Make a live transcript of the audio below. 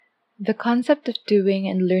The concept of doing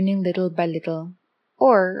and learning little by little,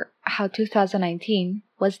 or how 2019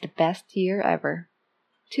 was the best year ever.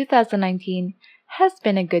 2019 has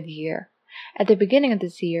been a good year. At the beginning of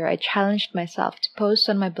this year, I challenged myself to post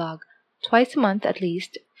on my blog twice a month at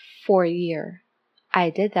least for a year. I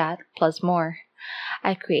did that, plus more.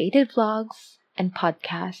 I created vlogs and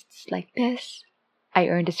podcasts like this. I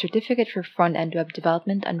earned a certificate for front-end web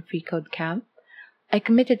development on Freecode Camp. I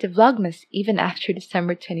committed to Vlogmas even after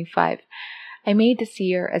December 25. I made this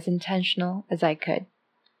year as intentional as I could.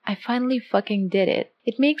 I finally fucking did it.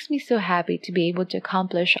 It makes me so happy to be able to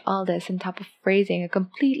accomplish all this on top of raising a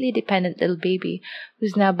completely dependent little baby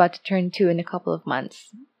who's now about to turn 2 in a couple of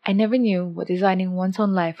months. I never knew what designing one's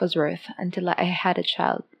own life was worth until I had a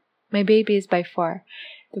child. My baby is by far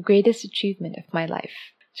the greatest achievement of my life.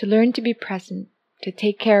 To learn to be present, to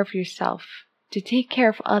take care of yourself, to take care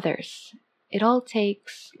of others. It all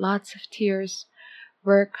takes lots of tears,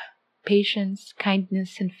 work, patience,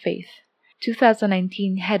 kindness, and faith.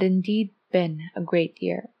 2019 had indeed been a great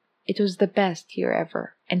year. It was the best year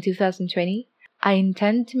ever. And 2020, I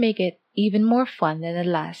intend to make it even more fun than the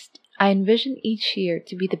last. I envision each year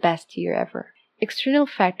to be the best year ever. External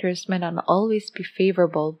factors might not always be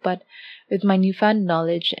favorable, but with my newfound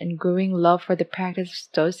knowledge and growing love for the practice of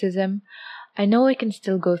Stoicism, I know I can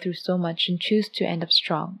still go through so much and choose to end up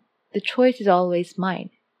strong. The choice is always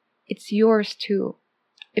mine. It's yours too.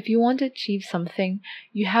 If you want to achieve something,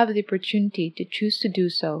 you have the opportunity to choose to do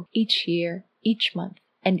so each year, each month,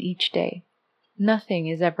 and each day. Nothing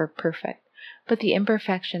is ever perfect, but the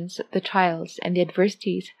imperfections, the trials, and the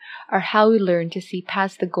adversities are how we learn to see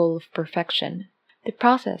past the goal of perfection. The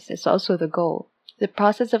process is also the goal. The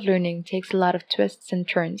process of learning takes a lot of twists and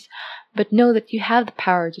turns, but know that you have the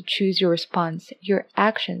power to choose your response, your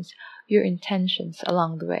actions, your intentions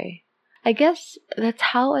along the way. I guess that's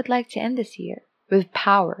how I'd like to end this year, with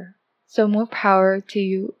power. So more power to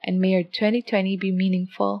you, and may your 2020 be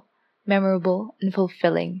meaningful, memorable, and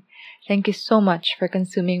fulfilling. Thank you so much for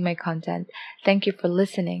consuming my content. Thank you for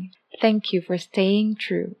listening. Thank you for staying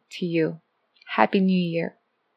true to you. Happy New Year.